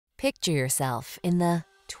Picture yourself in the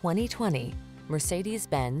 2020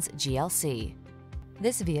 Mercedes-Benz GLC.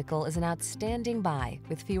 This vehicle is an outstanding buy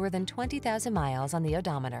with fewer than 20,000 miles on the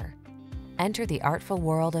odometer. Enter the artful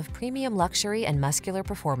world of premium luxury and muscular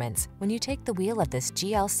performance when you take the wheel of this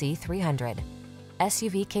GLC 300.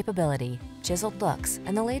 SUV capability, chiseled looks,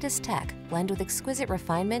 and the latest tech blend with exquisite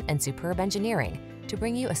refinement and superb engineering to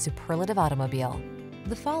bring you a superlative automobile.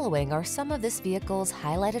 The following are some of this vehicle's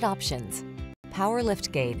highlighted options: power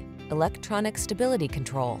liftgate, electronic stability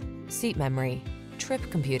control, seat memory, trip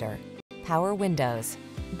computer, power windows,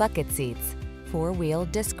 bucket seats, four-wheel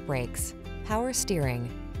disc brakes, power steering.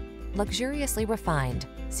 Luxuriously refined,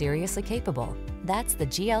 seriously capable. That's the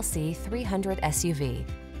GLC 300 SUV.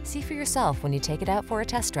 See for yourself when you take it out for a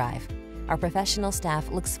test drive. Our professional staff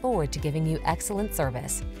looks forward to giving you excellent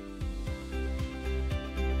service.